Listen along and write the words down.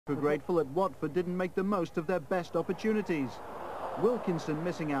We're grateful that Watford didn't make the most of their best opportunities. Wilkinson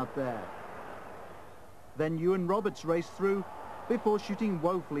missing out there. Then Ewan Roberts raced through before shooting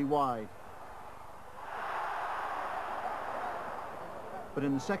woefully wide. But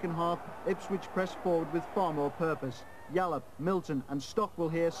in the second half, Ipswich pressed forward with far more purpose. Yallop, Milton and Stockwell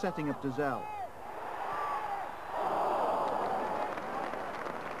here setting up Dazelle.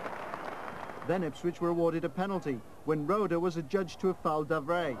 Then Ipswich were awarded a penalty when Roeder was adjudged to have fouled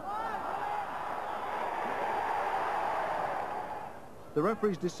Davray. The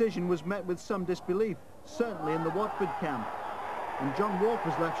referee's decision was met with some disbelief, certainly in the Watford camp. And John Wark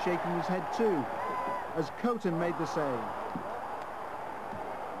was left shaking his head too, as Coton made the save.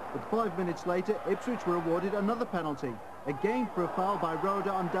 But 5 minutes later, Ipswich were awarded another penalty, again for a foul by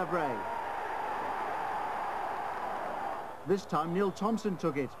Roeder on Davray. This time Neil Thompson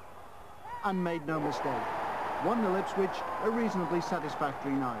took it, and made no mistake. 1-0 Ipswich, a reasonably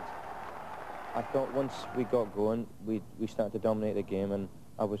satisfactory night. I thought once we got going, we started to dominate the game, and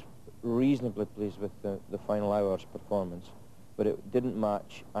I was reasonably pleased with the final hour's performance. But it didn't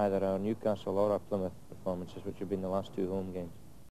match either our Newcastle or our Plymouth performances, which have been the last two home games.